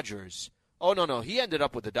the Dodgers. Oh, no, he ended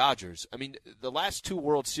up with the Dodgers. I mean, the last 2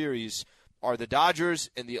 World Series are the Dodgers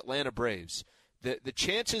and the Atlanta Braves. The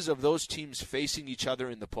chances of those teams facing each other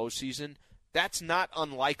in the postseason, that's not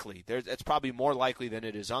unlikely. That's probably more likely than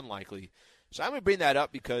it is unlikely. So I'm going to bring that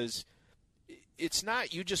up because it's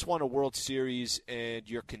not you just won a World Series and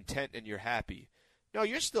you're content and you're happy. No,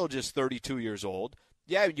 you're still just 32 years old.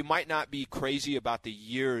 Yeah, you might not be crazy about the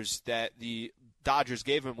years that the Dodgers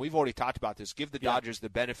gave him. We've already talked about this. Give the Dodgers the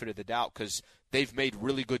benefit of the doubt because they've made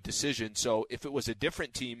really good decisions. So if it was a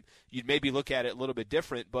different team, you'd maybe look at it a little bit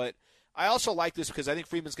different. But I also like this because I think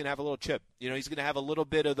Freeman's going to have a little chip. He's going to have a little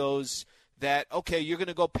bit of those that, okay, you're going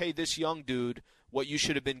to go pay this young dude what you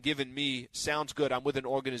should have been giving me. Sounds good. I'm with an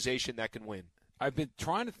organization that can win. I've been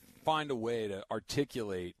trying to find a way to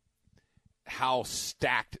articulate how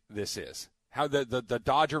stacked this is. How the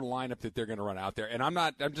Dodger lineup that they're going to run out there, and I'm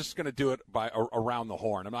just going to do it by around the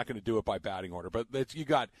horn. I'm not going to do it by batting order, but you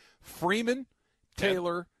got Freeman,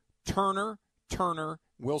 Taylor, Turner,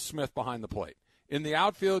 Will Smith behind the plate. In the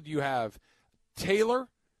outfield, you have Taylor,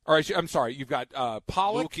 you've got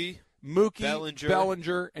Pollock, Mookie,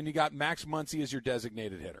 Bellinger, and you got Max Muncy as your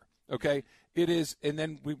designated hitter. Okay, it is, and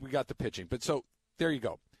then we got the pitching. But so there you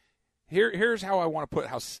go. Here's how I want to put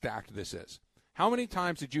how stacked this is. How many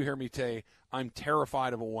times did you hear me say, I'm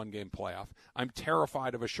terrified of a one-game playoff. I'm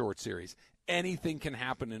terrified of a short series. Anything can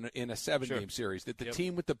happen in a 7-game series. That the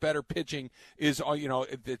team with the better pitching is,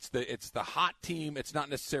 it's the hot team. It's not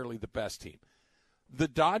necessarily the best team. The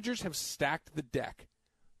Dodgers have stacked the deck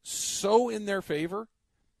so in their favor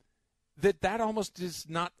that almost is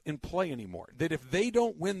not in play anymore. That if they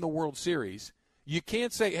don't win the World Series, you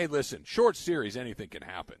can't say, hey, listen, short series, anything can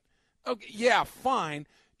happen. Okay, yeah, fine.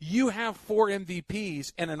 You have 4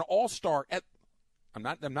 MVPs and an all-star I'm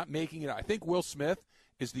not making it up. I think Will Smith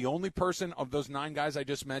is the only person of those 9 guys I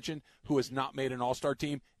just mentioned who has not made an all-star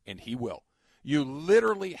team, and he will. You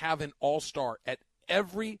literally have an all-star at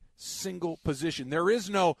every single position. There is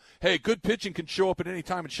no, hey, good pitching can show up at any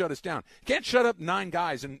time and shut us down. You can't shut up 9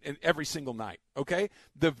 guys in every single night, okay?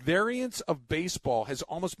 The variance of baseball has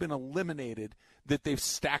almost been eliminated that they've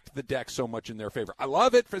stacked the deck so much in their favor. I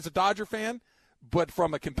love it as a Dodger fan. But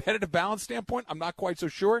from a competitive balance standpoint, I'm not quite so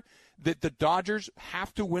sure that the Dodgers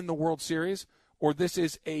have to win the World Series or this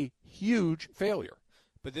is a huge failure.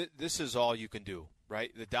 But this is all you can do, right?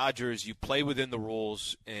 The Dodgers, you play within the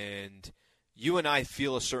rules, and you and I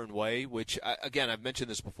feel a certain way, which, again, I've mentioned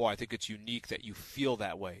this before. I think it's unique that you feel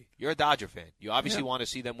that way. You're a Dodger fan. You obviously want to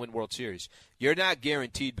see them win World Series. You're not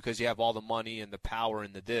guaranteed because you have all the money and the power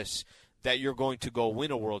and the this that you're going to go win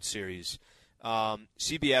a World Series.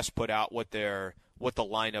 CBS put out what the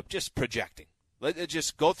lineup, just projecting. Let's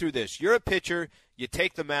just go through this. You're a pitcher. You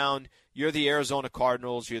take the mound. You're the Arizona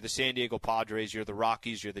Cardinals. You're the San Diego Padres. You're the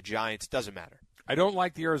Rockies. You're the Giants. Doesn't matter. I don't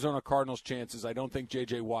like the Arizona Cardinals' chances. I don't think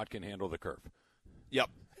J.J. Watt can handle the curve.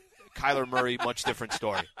 Yep. Kyler Murray, much different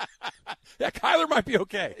story. Yeah, Kyler might be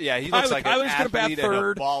okay. Yeah, he looks like an athlete and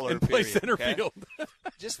a baller, and play center field.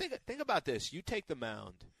 Just think about this. You take the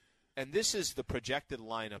mound. And this is the projected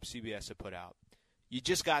lineup CBS had put out. You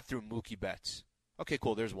just got through Mookie Betts. Okay,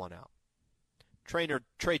 cool, there's one out.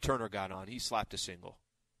 Trey Turner got on. He slapped a single.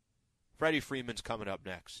 Freddie Freeman's coming up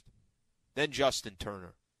next. Then Justin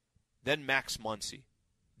Turner. Then Max Muncy.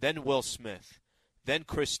 Then Will Smith. Then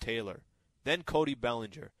Chris Taylor. Then Cody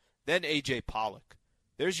Bellinger. Then A.J. Pollock.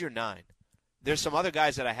 There's your 9. There's some other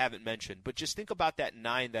guys that I haven't mentioned, but just think about that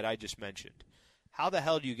 9 that I just mentioned. How the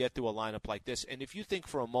hell do you get through a lineup like this? And if you think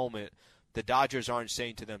for a moment the Dodgers aren't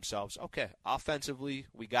saying to themselves, okay, offensively,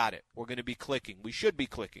 we got it. We're going to be clicking. We should be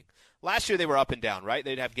clicking. Last year they were up and down, right?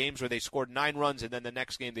 They'd have games where they scored 9 runs, and then the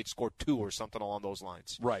next game they'd score 2 or something along those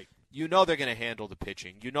lines. Right. You know they're going to handle the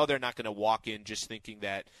pitching. You know they're not going to walk in just thinking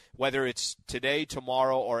that whether it's today,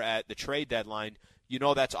 tomorrow, or at the trade deadline, you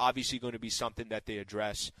know that's obviously going to be something that they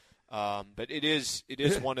address. But it is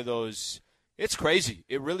one of those – it's crazy.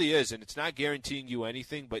 It really is, and it's not guaranteeing you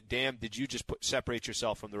anything, but damn, did you just separate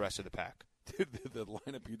yourself from the rest of the pack. Dude, the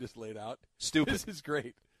lineup you just laid out. Stupid. This is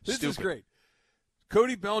great. This is great.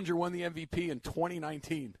 Cody Bellinger won the MVP in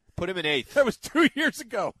 2019. Put him in 8th. That was 2 years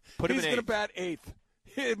ago. Put him in 8th. He's going to bat 8th.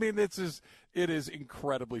 I mean, it is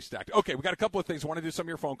incredibly stacked. Okay, we got a couple of things. I want to do some of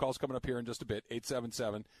your phone calls coming up here in just a bit.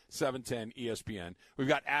 877-710-ESPN. We've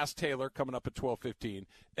got Ask Taylor coming up at 12:15.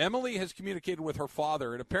 Emily has communicated with her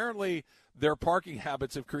father, and apparently their parking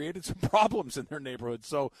habits have created some problems in their neighborhood.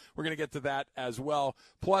 So we're going to get to that as well.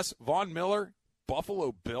 Plus, Von Miller,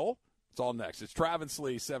 Buffalo Bill. It's all next. It's Travis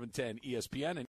Lee, 710 ESPN. And